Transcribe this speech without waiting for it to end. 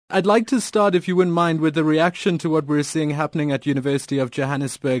I'd like to start, if you wouldn't mind, with a reaction to what we're seeing happening at University of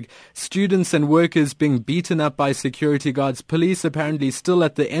Johannesburg. Students and workers being beaten up by security guards. Police apparently still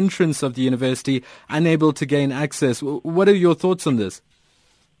at the entrance of the university, unable to gain access. What are your thoughts on this?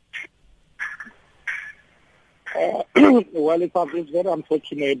 Well, it's very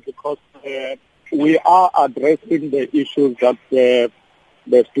unfortunate because we are addressing the issues that the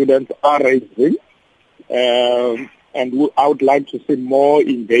students are raising. And I would like to see more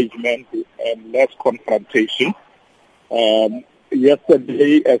engagement and less confrontation.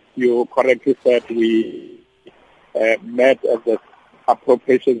 Yesterday, as you correctly said, we met at the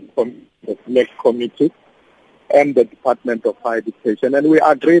Appropriations the Select Committee and the Department of Higher Education, and we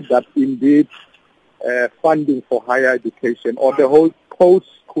agreed that indeed funding for higher education or the whole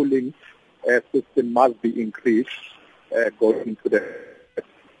post-schooling system must be increased going into the...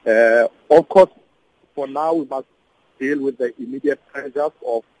 of course, for now, we must deal with the immediate pressures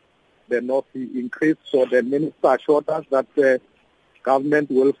of the no fee increase. So the minister assured us that the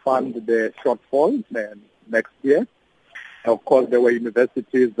government will fund the shortfall next year. Of course, there were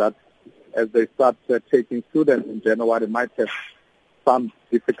universities that, as they start taking students in January, might have some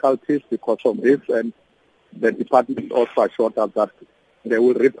difficulties because of this. And the department also assured us that they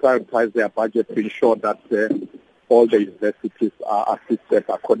will reprioritize their budget to ensure that all the universities are assisted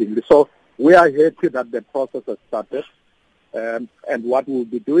accordingly. So we are happy that the process has started, and what we'll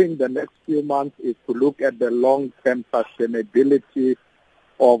be doing the next few months is to look at the long-term sustainability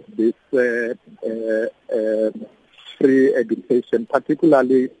of this free education,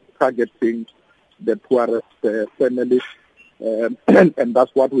 particularly targeting the poorest families, and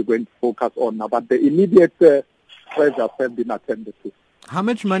that's what we're going to focus on now. But the immediate pressures have been attended to. How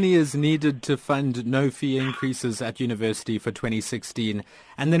much money is needed to fund no fee increases at university for 2016?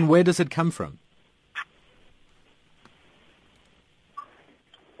 And then where does it come from?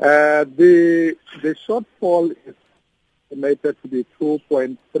 The shortfall is estimated to be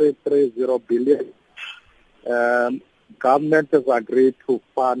 2.330 billion. Government has agreed to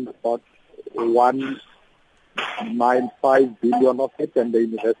fund about 195 billion of it, and the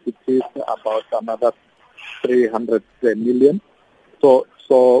universities about another 300 million.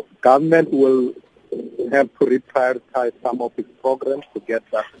 So government will have to reprioritize some of its programs to get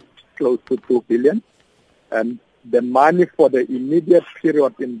that close to 2 billion. And the money for the immediate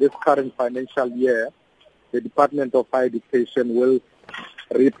period in this current financial year, the Department of Higher Education will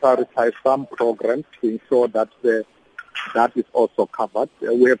reprioritize some programs to ensure that that is also covered.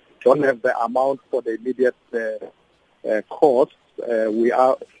 We don't have the amount for the immediate costs. We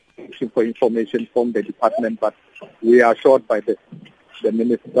are looking for information from the department, but we are assured by the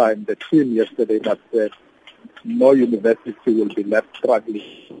minister and the team yesterday that no university will be left struggling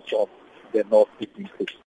of the no fee increase.